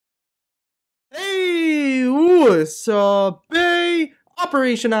What's up, bae?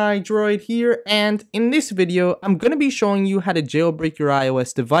 OPERATIONiDROID here, and in this video, I'm going to be showing you how to jailbreak your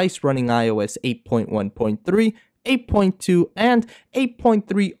iOS device running iOS 8.1.3, 8.2, and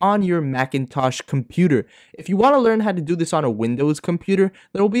 8.3 on your Macintosh computer. If you want to learn how to do this on a Windows computer,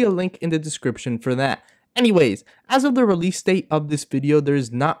 there will be a link in the description for that. Anyways, as of the release date of this video, there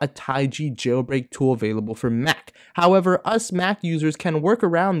is not a TaiG jailbreak tool available for Mac. However, us Mac users can work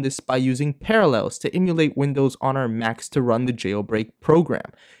around this by using Parallels to emulate Windows on our Macs to run the jailbreak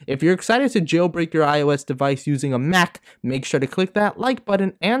program. If you're excited to jailbreak your iOS device using a Mac, make sure to click that like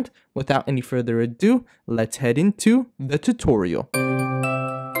button, and without any further ado, let's head into the tutorial.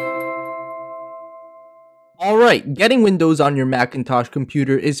 Alright, getting Windows on your Macintosh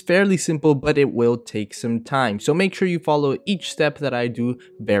computer is fairly simple, but it will take some time, so make sure you follow each step that I do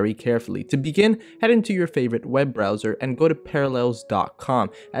very carefully. To begin, head into your favorite web browser and go to parallels.com,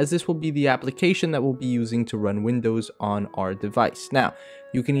 as this will be the application that we'll be using to run Windows on our device. Now,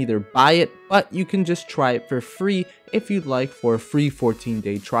 you can either buy it, but you can just try it for free if you'd like, for a free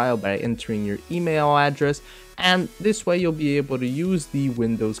 14-day trial by entering your email address, and this way you'll be able to use the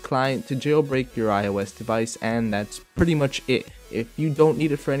Windows client to jailbreak your iOS device, and that's pretty much it. If you don't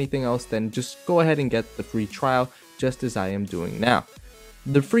need it for anything else, then just go ahead and get the free trial, just as I am doing now.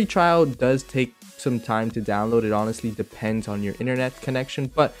 The free trial does take some time to download. It honestly depends on your internet connection,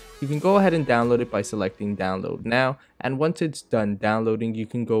 but you can go ahead and download it by selecting download now, and once it's done downloading, you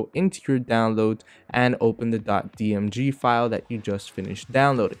can go into your downloads and open the .dmg file that you just finished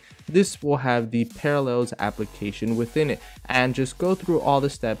downloading. This will have the Parallels application within it, and just go through all the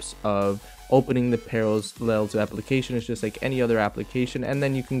steps of opening the Parallels application. It's just like any other application, and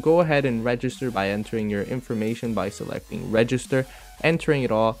then you can go ahead and register by entering your information by selecting register, entering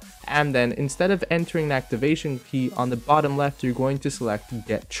it all, and then instead of entering an activation key on the bottom left, you're going to select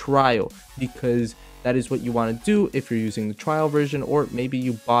get trial, because that is what you want to do if you're using the trial version, or maybe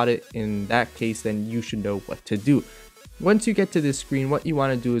you bought it. In that case, then you should know what to do. Once you get to this screen, what you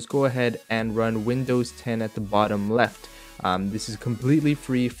want to do is go ahead and run Windows 10 at the bottom left. This is completely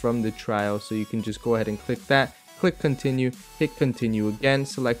free from the trial, so you can just go ahead and click that, click continue, hit continue again,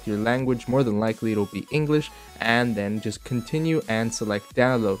 select your language, more than likely it'll be English, and then just continue and select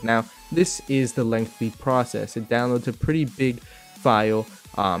download. Now, this is the lengthy process. It downloads a pretty big file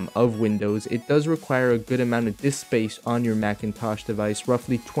of Windows. It does require a good amount of disk space on your Macintosh device,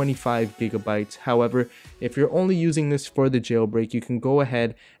 roughly 25 gigabytes. However, if you're only using this for the jailbreak, you can go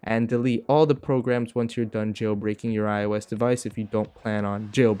ahead and delete all the programs once you're done jailbreaking your iOS device if you don't plan on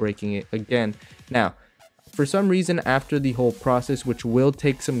jailbreaking it again. Now, for some reason, after the whole process, which will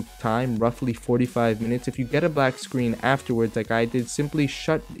take some time, roughly 45 minutes, if you get a black screen afterwards like I did, simply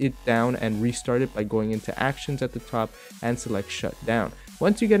shut it down and restart it by going into actions at the top and select shut down.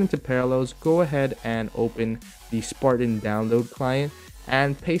 Once you get into Parallels, go ahead and open the Spartan download client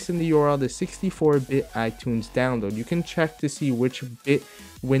and paste in the URL the 64-bit iTunes download. You can check to see which bit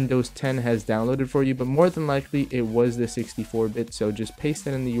Windows 10 has downloaded for you, but more than likely it was the 64-bit, so just paste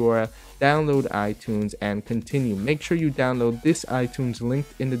it in the URL, download iTunes, and continue. Make sure you download this iTunes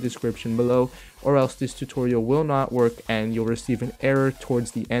linked in the description below, or else this tutorial will not work and you'll receive an error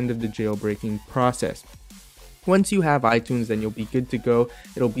towards the end of the jailbreaking process. Once you have iTunes, then you'll be good to go.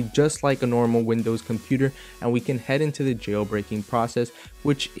 It'll be just like a normal Windows computer, and we can head into the jailbreaking process,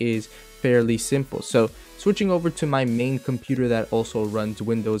 which is fairly simple. So switching over to my main computer that also runs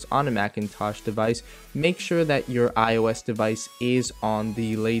Windows on a Macintosh device, make sure that your iOS device is on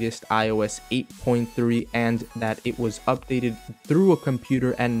the latest iOS 8.3 and that it was updated through a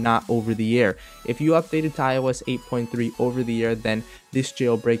computer and not over the air. If you updated to iOS 8.3 over the air, then this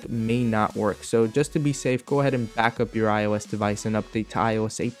jailbreak may not work. So just to be safe, go ahead and back up your iOS device and update to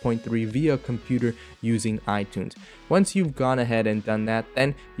iOS 8.3 via computer using iTunes. Once you've gone ahead and done that,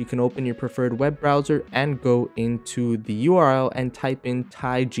 then you can open your preferred web browser and go into the URL and type in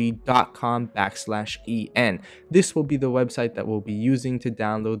taig.com/en. This will be the website that we'll be using to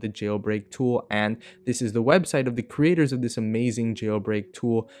download the jailbreak tool, and this is the website of the creators of this amazing jailbreak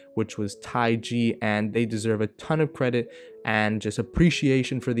tool, which was TaiG, and they deserve a ton of credit and just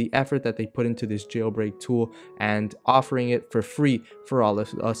appreciation for the effort that they put into this jailbreak tool and offering it for free for all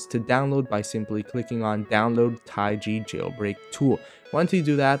of us to download by simply clicking on download TaiG jailbreak tool. Once you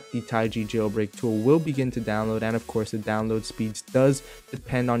do that, the TaiG jailbreak tool will begin to download, and of course the download speeds does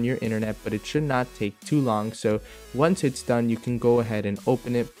depend on your internet, but it should not take too long. So once it's done, you can go ahead and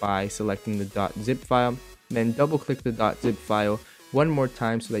open it by selecting the .zip file, then double click the .zip file one more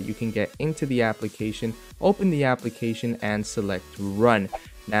time so that you can get into the application, open the application, and select run.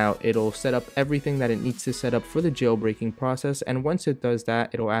 Now it'll set up everything that it needs to set up for the jailbreaking process, and once it does that,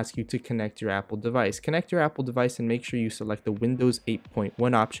 it'll ask you to connect your Apple device. Connect your Apple device and make sure you select the Windows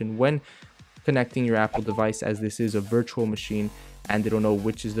 8.1 option when connecting your Apple device, as this is a virtual machine and it'll know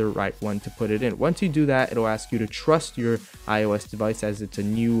which is the right one to put it in. Once you do that, it'll ask you to trust your iOS device as it's a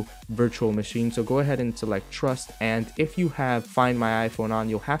new virtual machine. So go ahead and select trust, and if you have Find My iPhone on,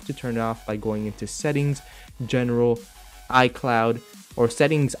 you'll have to turn it off by going into Settings, General, iCloud, or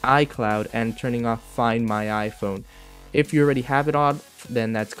Settings, iCloud, and turning off Find My iPhone. If you already have it on,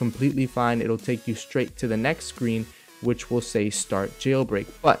 then that's completely fine. It'll take you straight to the next screen, which will say Start Jailbreak.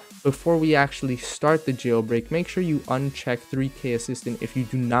 But before we actually start the jailbreak, make sure you uncheck 3K Assistant if you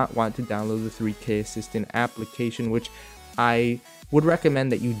do not want to download the 3K Assistant application, which I would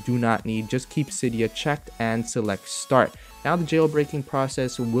recommend that you do not need. Just keep Cydia checked and select Start. Now the jailbreaking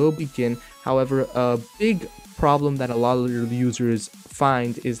process will begin. However, a big problem that a lot of your users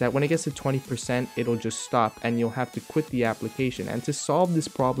find is that when it gets to 20%, it'll just stop and you'll have to quit the application. And to solve this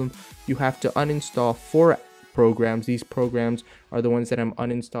problem, you have to uninstall 4 programs. These programs are the ones that I'm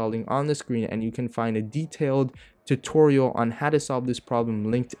uninstalling on the screen, and you can find a detailed tutorial on how to solve this problem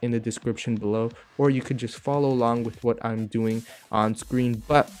linked in the description below, or you could just follow along with what I'm doing on screen.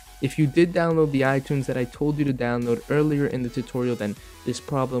 But if you did download the iTunes that I told you to download earlier in the tutorial, then this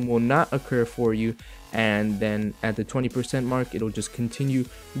problem will not occur for you, and then at the 20% mark, it'll just continue.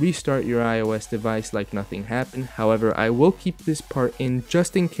 Restart your iOS device like nothing happened. However, I will keep this part in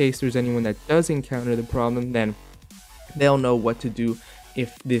just in case there's anyone that does encounter the problem, then they'll know what to do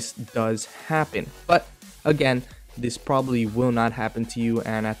if this does happen. But again, this probably will not happen to you,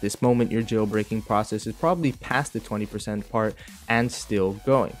 and at this moment your jailbreaking process is probably past the 20% part and still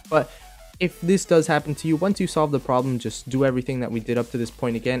going. But if this does happen to you, once you solve the problem, just do everything that we did up to this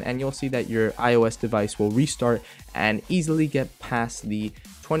point again, and you'll see that your iOS device will restart and easily get past the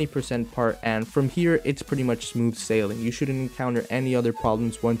 20% part, and from here it's pretty much smooth sailing. You shouldn't encounter any other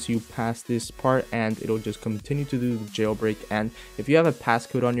problems once you pass this part, and it'll just continue to do the jailbreak. And if you have a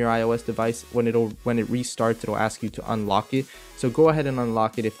passcode on your iOS device, when it restarts, it'll ask you to unlock it, so go ahead and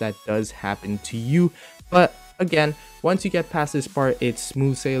unlock it if that does happen to you. But again, once you get past this part, it's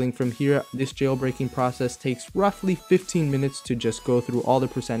smooth sailing from here. This jailbreaking process takes roughly 15 minutes to just go through all the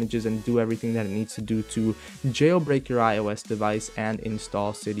percentages and do everything that it needs to do to jailbreak your iOS device and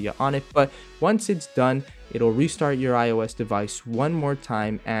install Cydia on it. But once it's done, it'll restart your iOS device one more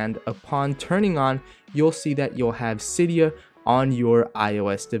time, and upon turning on, you'll see that you'll have Cydia on your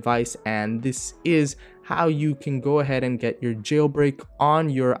iOS device, and this is how you can go ahead and get your jailbreak on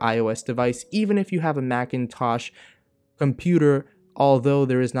your iOS device, even if you have a Macintosh computer, although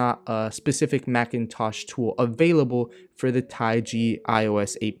there is not a specific Macintosh tool available for the TaiG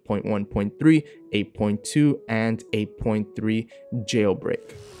iOS 8.1.3, 8.2, and 8.3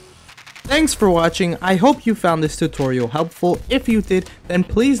 jailbreak. Thanks for watching. I hope you found this tutorial helpful. If you did, then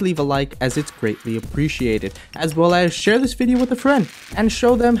please leave a like, as it's greatly appreciated, as well as share this video with a friend and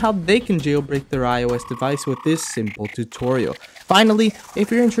show them how they can jailbreak their iOS device with this simple tutorial. Finally, if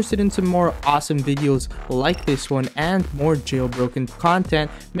you're interested in some more awesome videos like this one and more jailbroken content,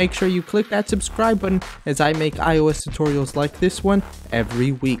 make sure you click that subscribe button, as I make iOS tutorials like this one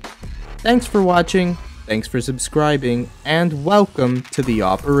every week. Thanks for watching. Thanks for subscribing, and welcome to the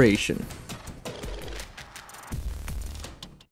operation.